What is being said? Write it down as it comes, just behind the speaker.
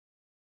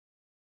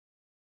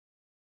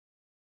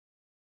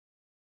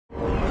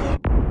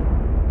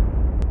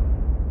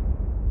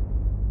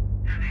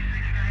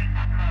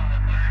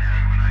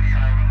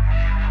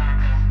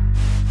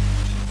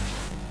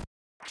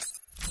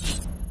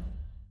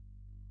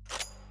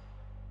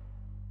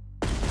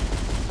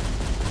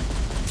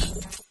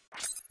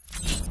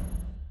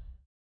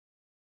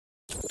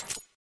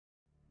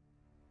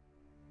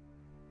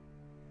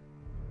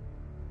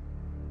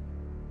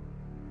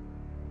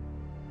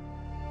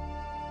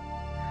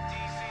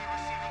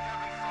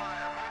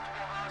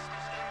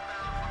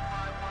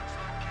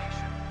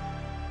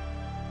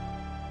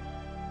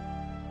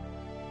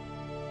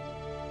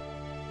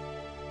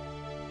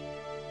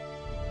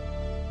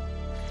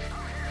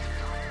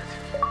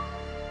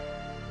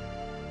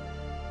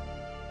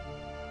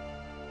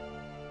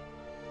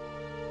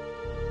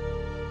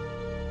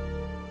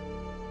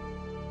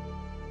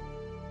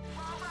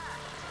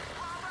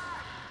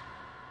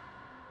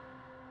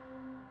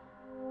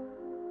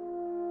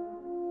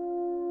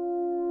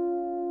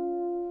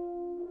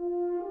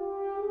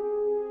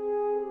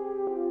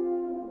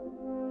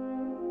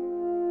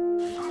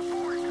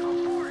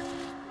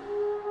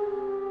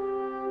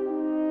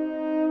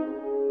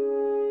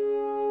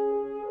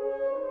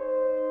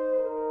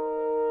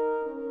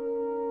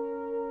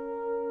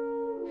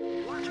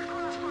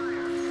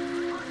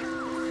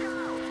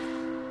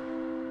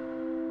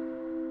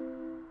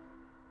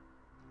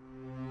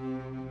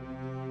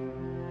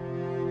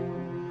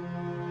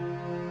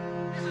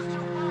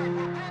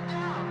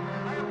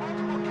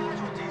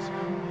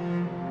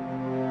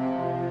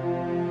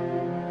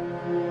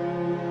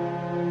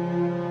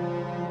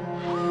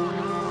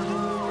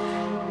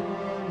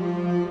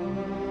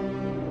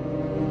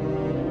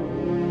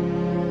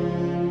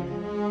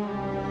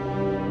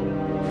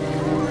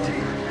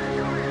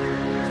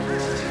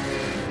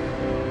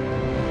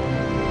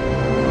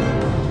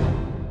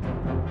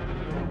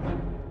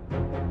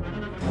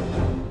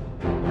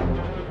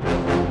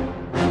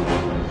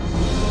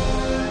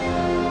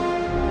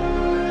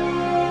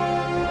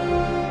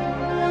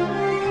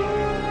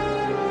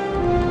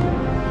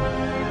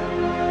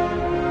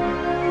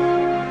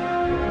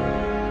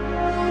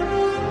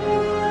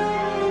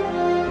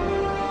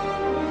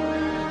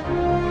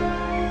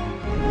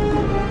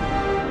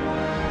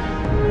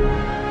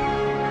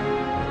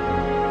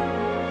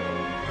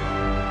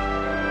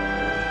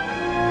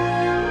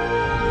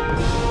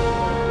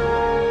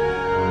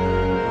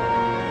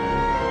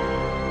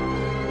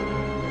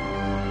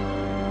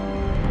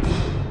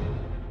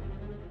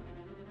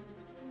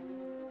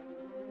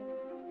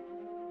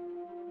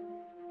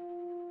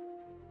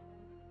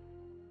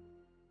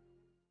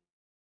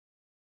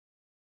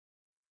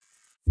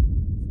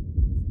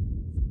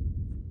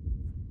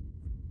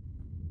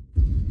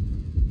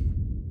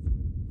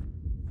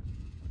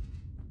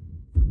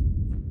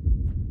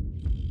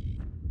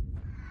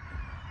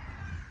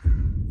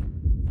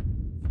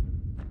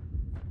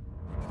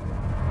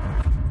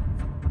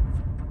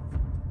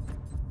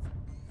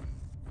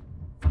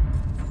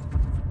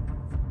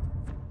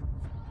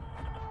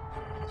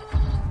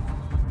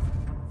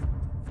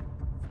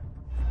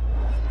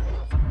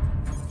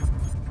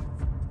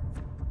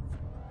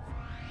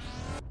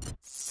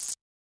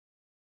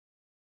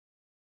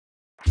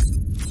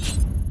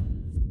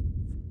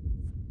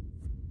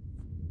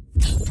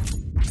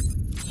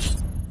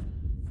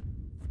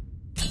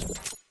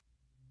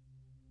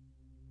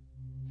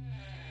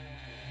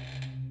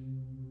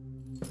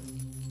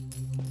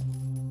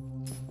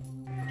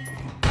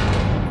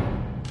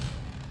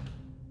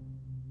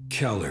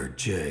Keller,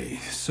 J.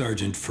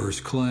 Sergeant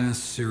First Class,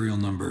 serial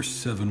number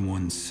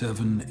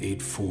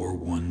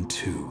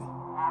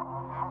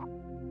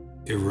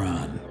 7178412.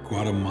 Iran,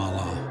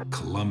 Guatemala,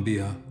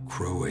 Colombia,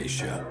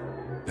 Croatia.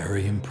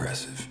 Very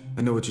impressive.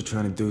 I know what you're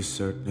trying to do,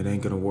 sir. It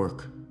ain't gonna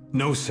work.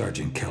 No,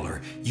 Sergeant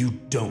Keller, you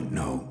don't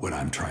know what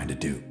I'm trying to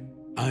do.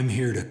 I'm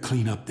here to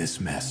clean up this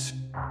mess.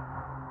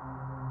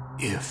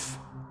 If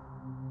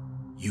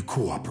you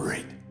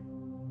cooperate.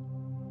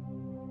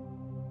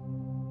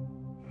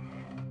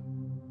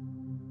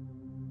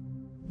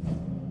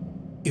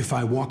 If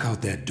I walk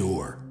out that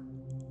door,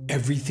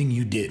 everything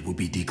you did will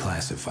be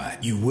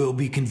declassified. You will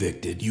be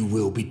convicted, you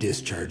will be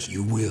discharged,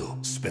 you will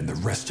spend the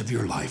rest of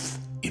your life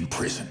in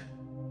prison.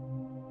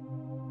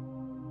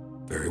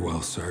 Very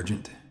well,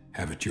 Sergeant.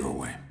 Have it your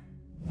way.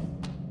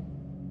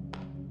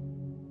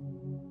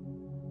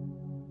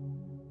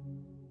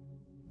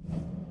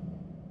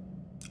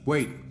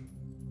 Wait.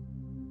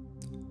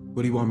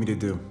 What do you want me to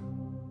do?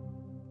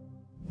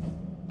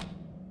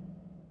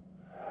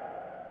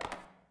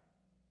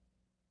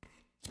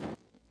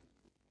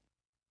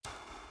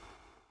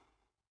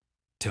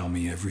 Tell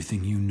me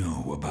everything you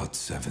know about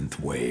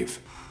Seventh Wave.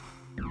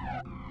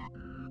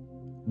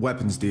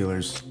 Weapons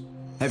dealers.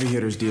 Heavy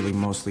hitters dealing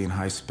mostly in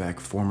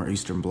high-spec, former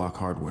Eastern Bloc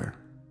hardware.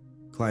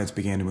 Clients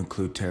began to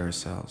include terror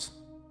cells.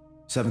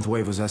 Seventh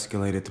Wave was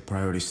escalated to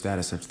priority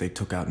status after they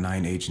took out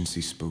 9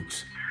 agency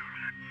spooks.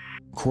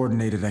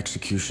 Coordinated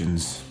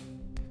executions.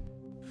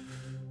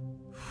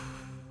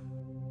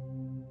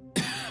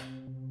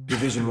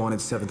 Division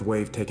wanted Seventh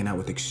Wave taken out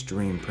with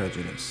extreme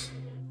prejudice.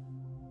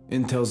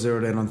 Intel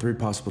zeroed in on 3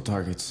 possible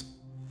targets.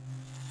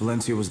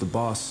 Valencia was the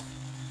boss.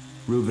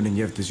 Rubin and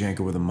Yevtushenko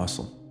were the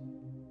muscle.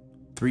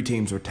 3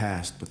 teams were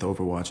tasked with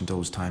Overwatch until it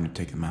was time to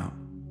take them out.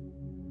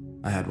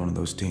 I had one of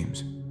those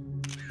teams.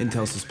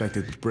 Intel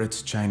suspected the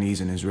Brits, Chinese,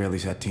 and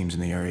Israelis had teams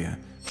in the area.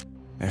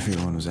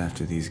 Everyone was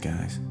after these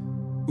guys.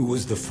 Who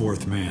was the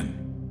 4th man?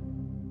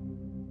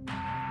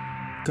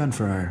 Gun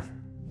for hire.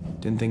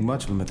 Didn't think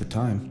much of him at the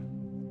time.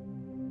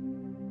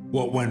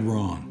 What went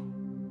wrong?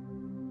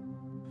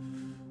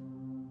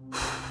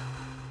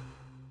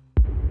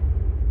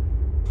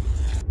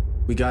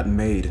 We got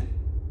made.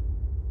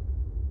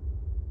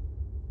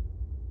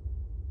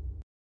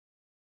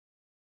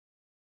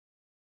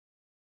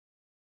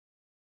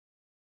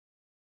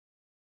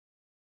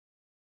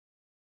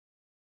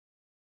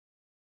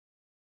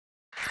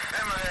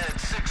 Hammerhead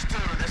 6-2,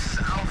 this is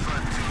Alpha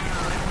 2-9.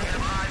 We have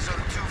eyes on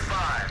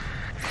 2-5.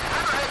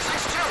 Hammerhead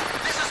 6-2,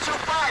 this is 2-5.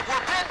 We're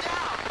pinned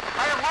down.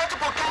 I have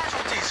multiple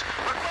casualties.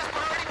 Request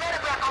priority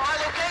medevac on my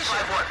location.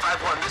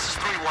 5-1, this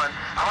is 3-1.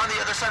 I'm on the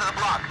other side of the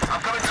block.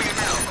 I'm coming to you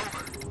now. Over.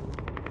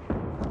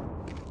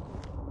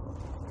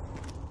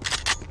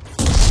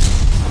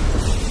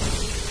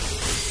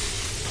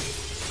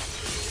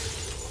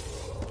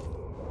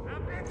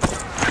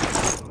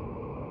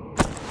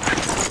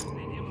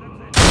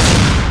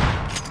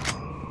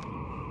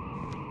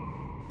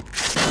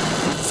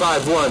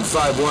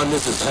 5-1,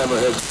 this is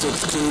Hammerhead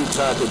 6-2.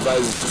 TOC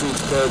advises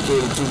troops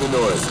barricaded to the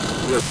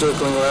north. We are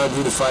circling around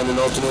you to find an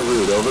alternate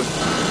route, over.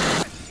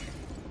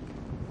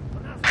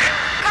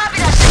 Copy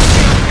that, 6-2.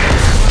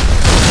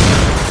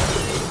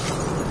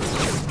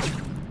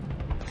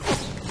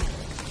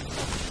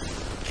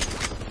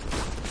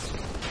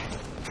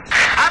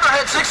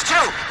 Hammerhead 6-2,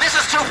 this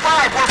is 2-5.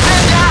 We're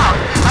pinned down.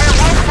 I have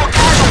multiple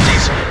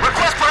casualties.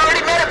 Request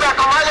priority medevac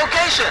on my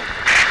location.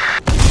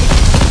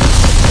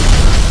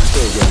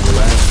 Stay again,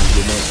 relax.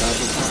 Get no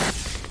copy.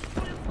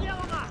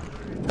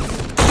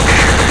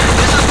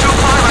 This is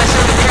 2-5, I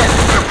said again.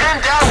 We're pinned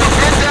down, we're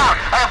pinned down.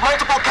 I have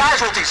multiple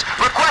casualties.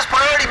 Request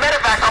priority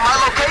medevac on my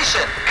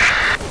location.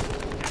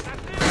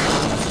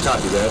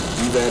 Copy that.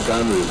 Evac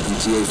en route.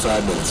 ETA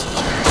 5 minutes.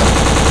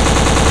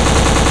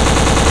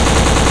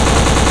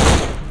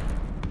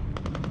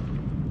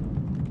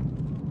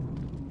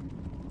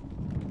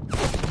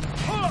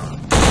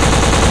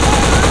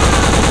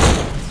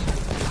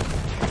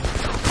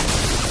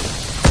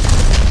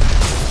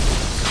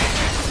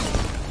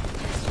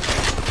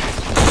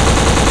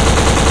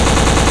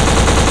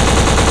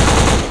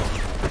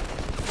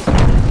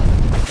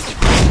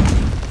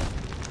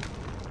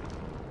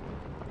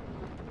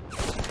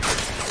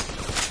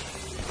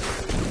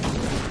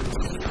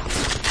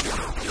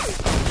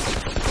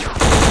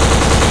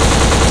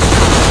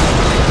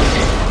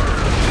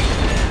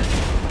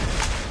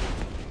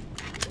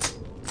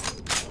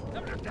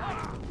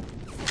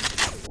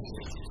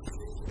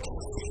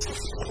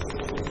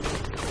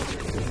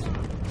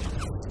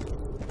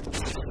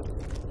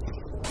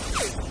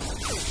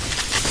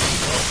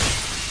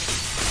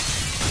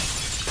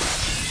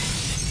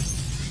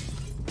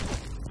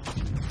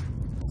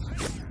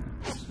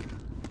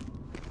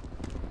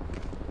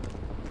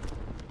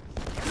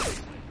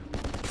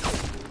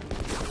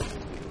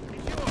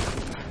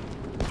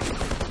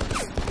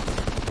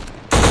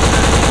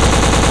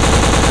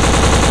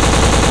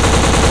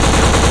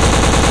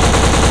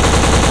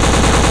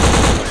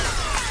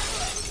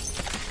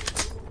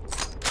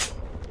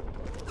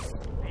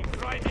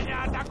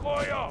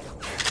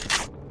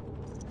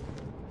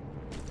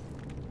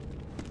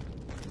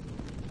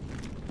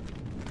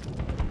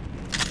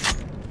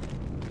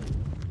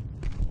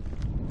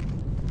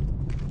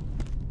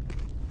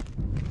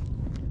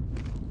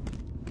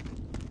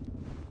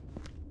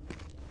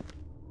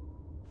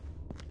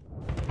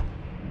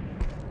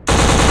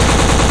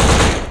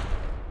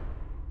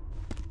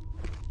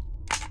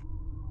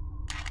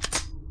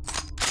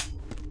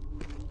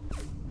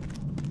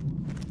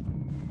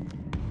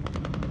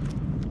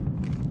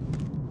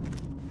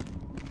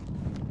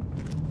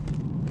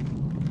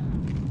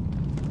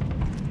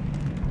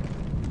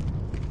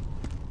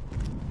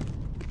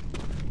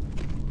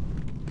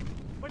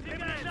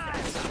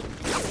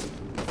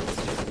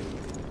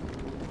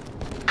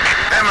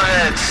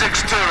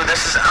 6-2,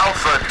 this is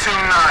Alpha 2-9.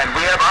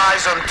 We have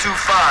eyes on 2-5.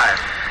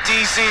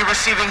 DZ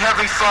receiving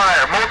heavy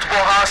fire. Multiple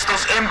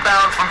hostiles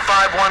inbound from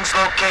 5-1's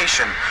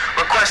location.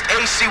 Request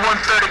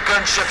AC-130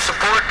 gunship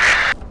support.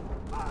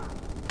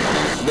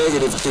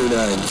 Negative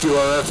 2-9.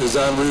 QRF is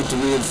en route to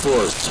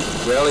reinforce.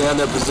 Rally on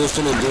their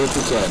position and do what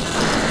you can.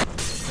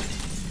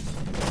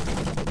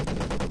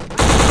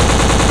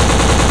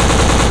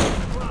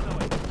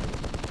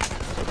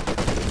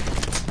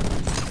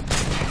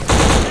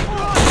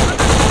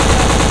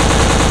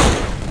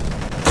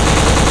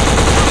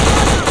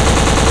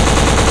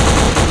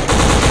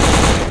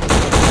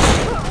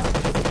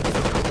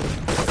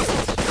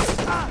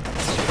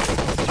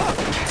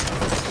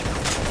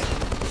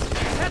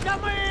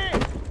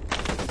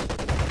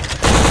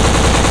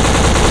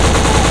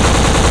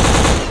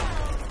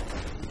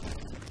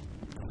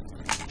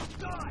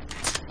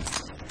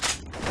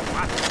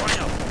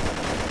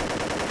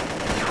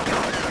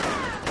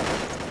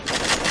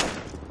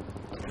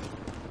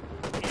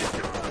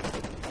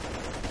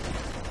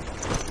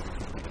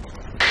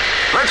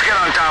 Let's get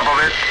on top of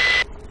it.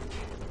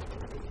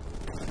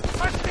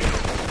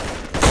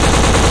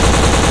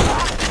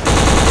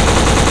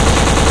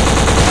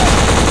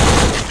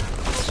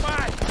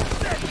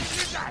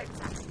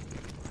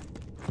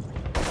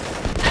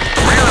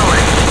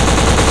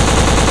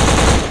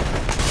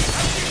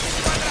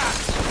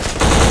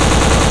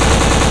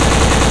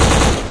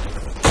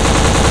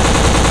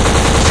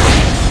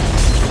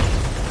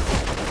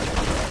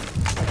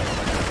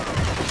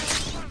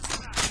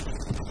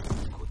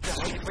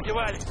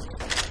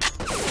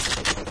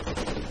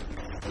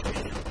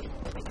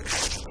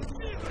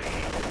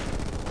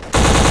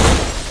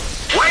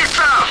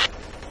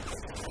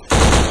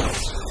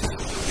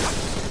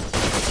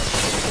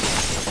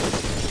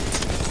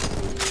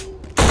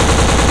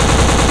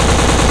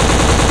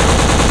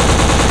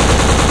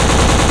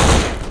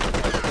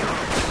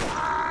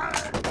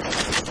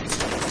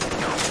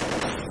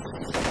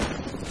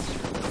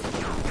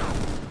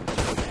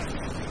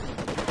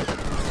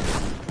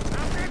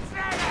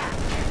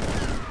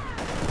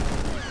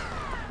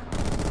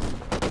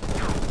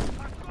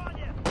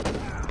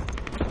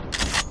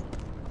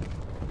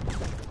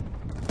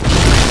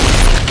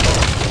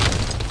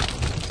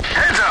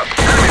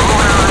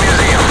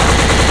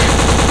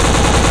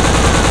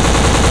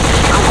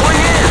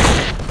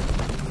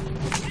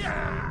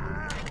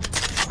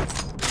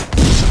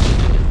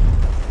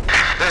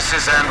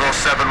 This is Anvil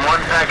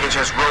 7-1. Package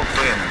has roped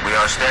in. We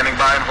are standing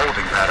by in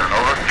holding pattern.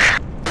 Over.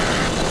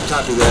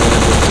 Copy that,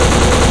 Anvil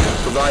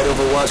 7-1. Provide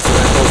overwatch for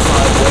Echo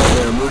 5-1.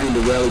 They are moving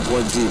to Rally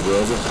Point Zebra.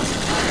 Over.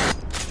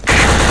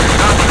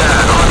 Copy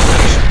that. On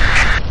station.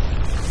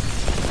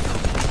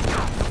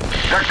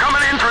 They're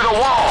coming in through the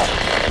wall.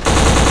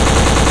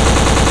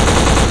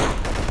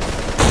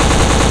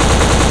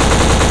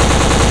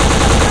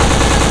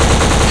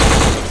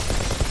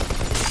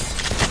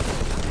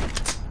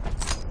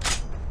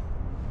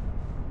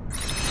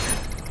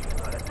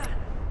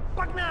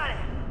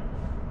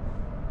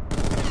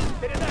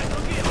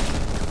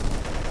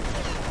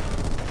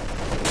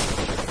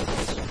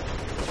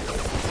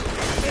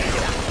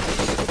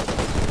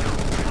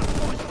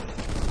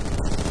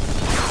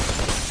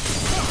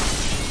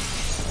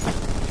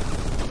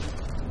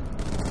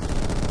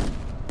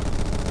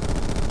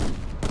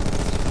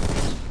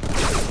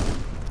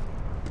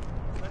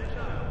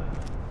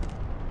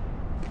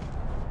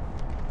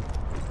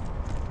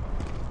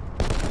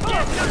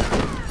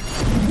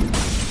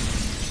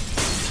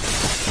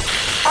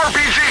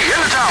 RPG in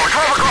the tower,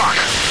 12 o'clock.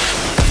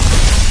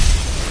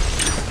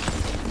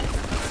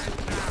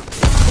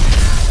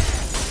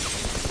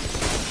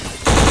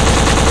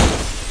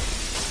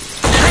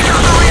 Take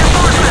out the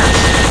reinforcements.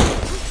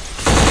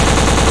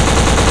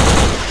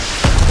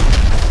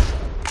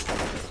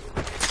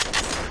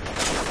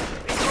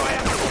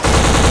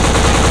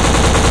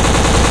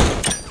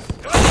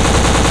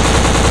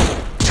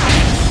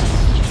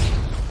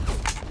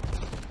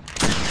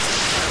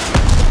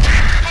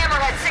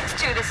 Hammerhead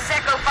 6-2, this is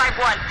Echo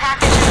 5-1.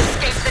 Package has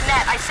escaped the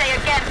net. I say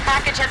again,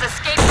 package has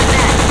escaped the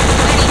net.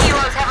 Do any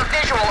heroes have a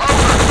visual?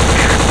 Over.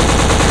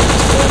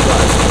 Stand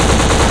by.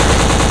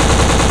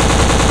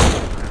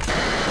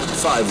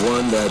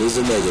 5-1, that is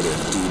a negative.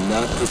 Do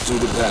not pursue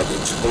the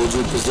package. Hold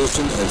your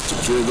position and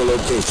secure the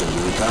location. Do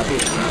you copy?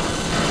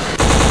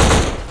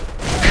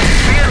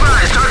 Be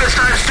advised, target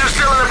Stive's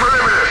still in the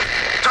perimeter.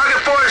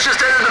 Target 4 has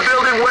just entered the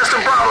building west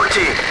of Bravo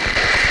team.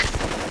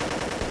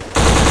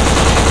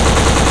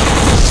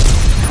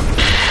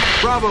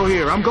 Bravo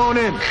here, I'm going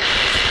in.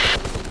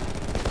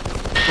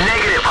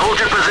 Negative. Hold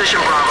your position,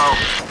 Bravo.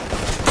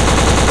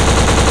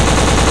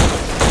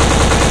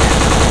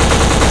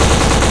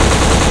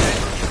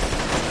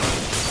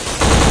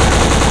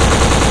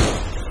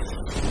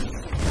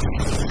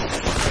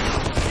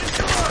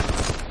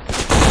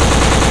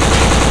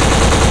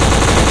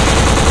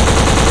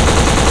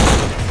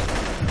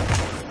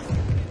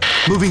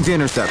 Moving to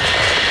intercept.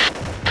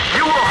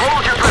 You will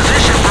hold your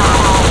position,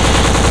 Bravo.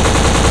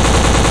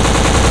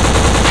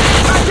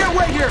 I can't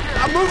wait here!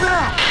 I'm moving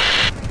out!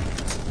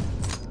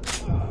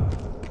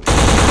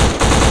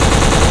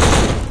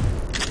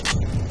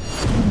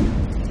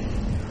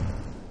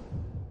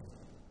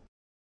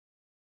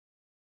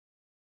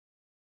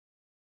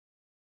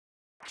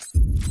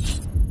 Alpha.